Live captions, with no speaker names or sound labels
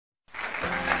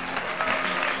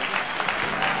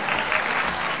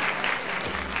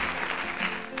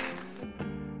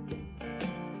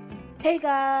Hey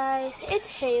guys, it's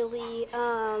Hailey.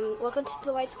 Welcome to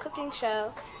Dwight's cooking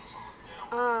show.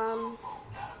 I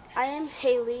am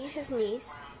Hailey, his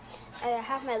niece, and I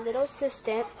have my little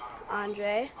assistant,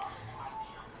 Andre.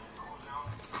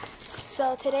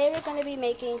 So today we're going to be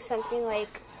making something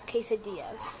like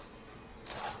quesadillas.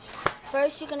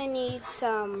 First, you're going to need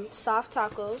some soft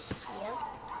tacos,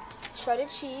 shredded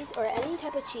cheese, or any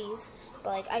type of cheese, but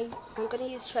like I'm going to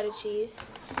use shredded cheese,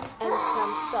 and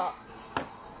some salt.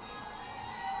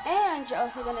 And you're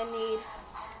also going to need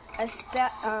a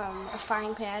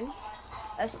frying pan,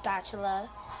 a spatula,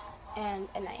 and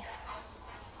a knife.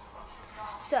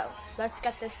 So, let's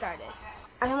get this started.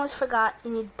 I almost forgot, you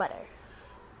need butter.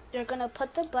 You're going to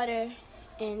put the butter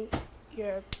in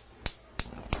your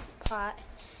pot.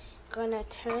 You're going to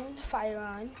turn the fire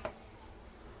on.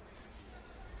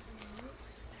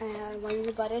 And when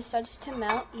the butter starts to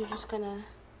melt, you're just going to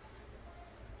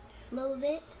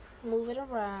move it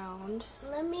around.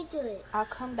 Let me do it. I'll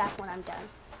come back when I'm done.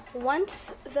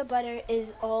 Once the butter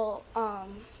is all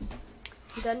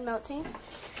done melting,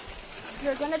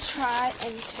 you're gonna try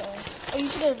and you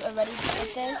should have already done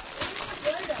this,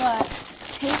 but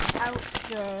take out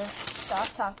your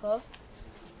soft taco.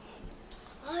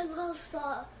 I love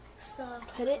soft.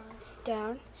 Put it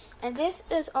down, and this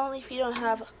is only if you don't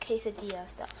have quesadilla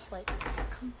stuff. Like,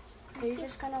 so you're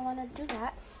just gonna want to do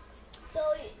that.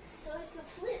 So it can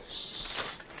flip.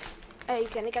 Are you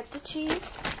gonna get the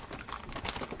cheese?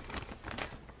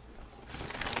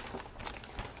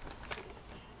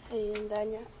 And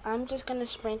then I'm just gonna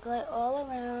sprinkle it all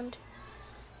around.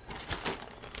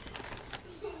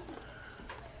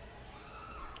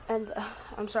 And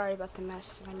I'm sorry about the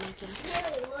mess that I'm making.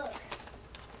 Hey, look.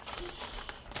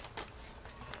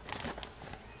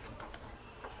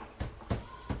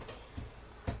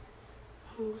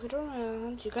 Move it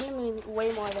around. You're gonna need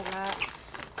way more than that,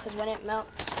 because when it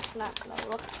melts, it's not gonna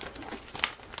look.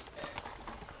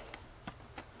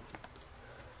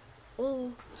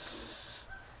 Ooh.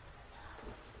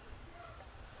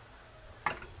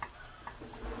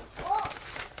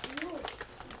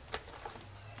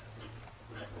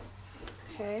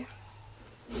 Okay,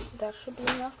 that should be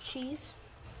enough cheese.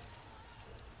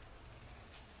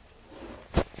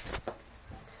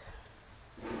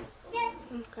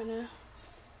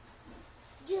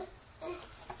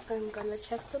 I'm gonna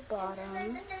check the bottom.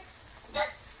 Okay.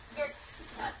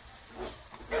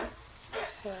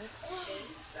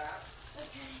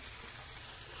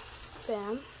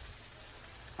 Bam.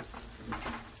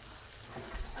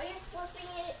 Are you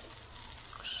flipping it?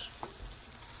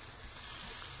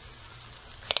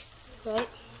 Right.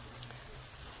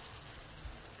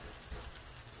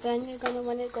 Then you're gonna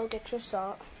want to go get your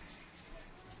salt.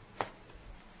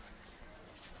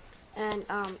 And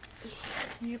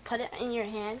you put it in your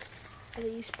hand, and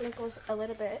then you sprinkle a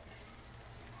little bit.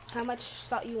 How much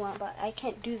salt you want, but I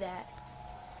can't do that.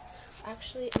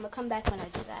 Actually, I'm gonna come back when I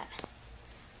do that.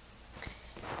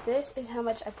 This is how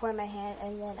much I pour in my hand,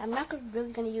 and then I'm not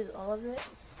really gonna use all of it,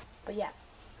 but yeah.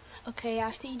 Okay,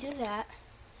 after you do that,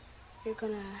 you're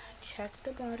gonna check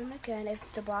the bottom again.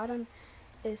 If the bottom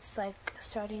is like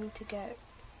starting to get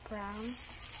brown,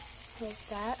 like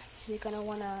that, you're gonna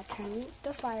wanna turn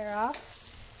the fire off.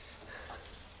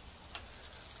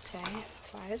 Okay,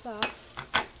 fire's off.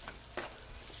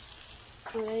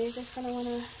 And then you're just gonna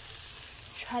wanna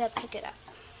try to pick it up.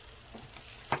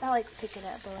 Not like pick it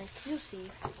up, but like you'll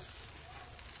see.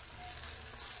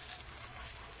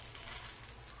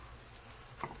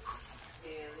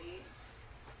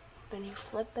 Then you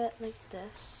flip it like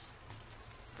this.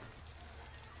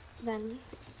 Then,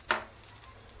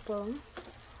 boom.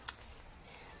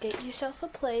 Get yourself a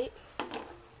plate.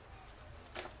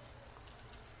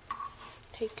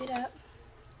 Take it up.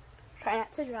 Try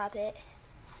not to drop it.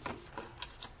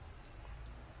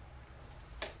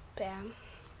 Bam.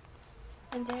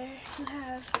 And there you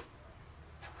have.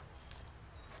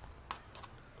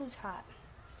 It's hot.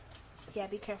 Yeah,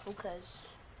 be careful because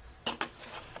it's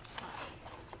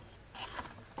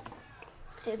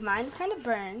hot. Mine's kind of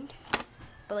burned,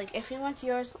 but like if you want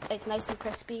yours like nice and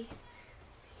crispy,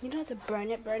 you don't have to burn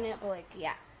it, but like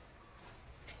yeah.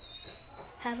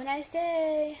 Have a nice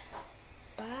day.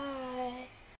 Bye.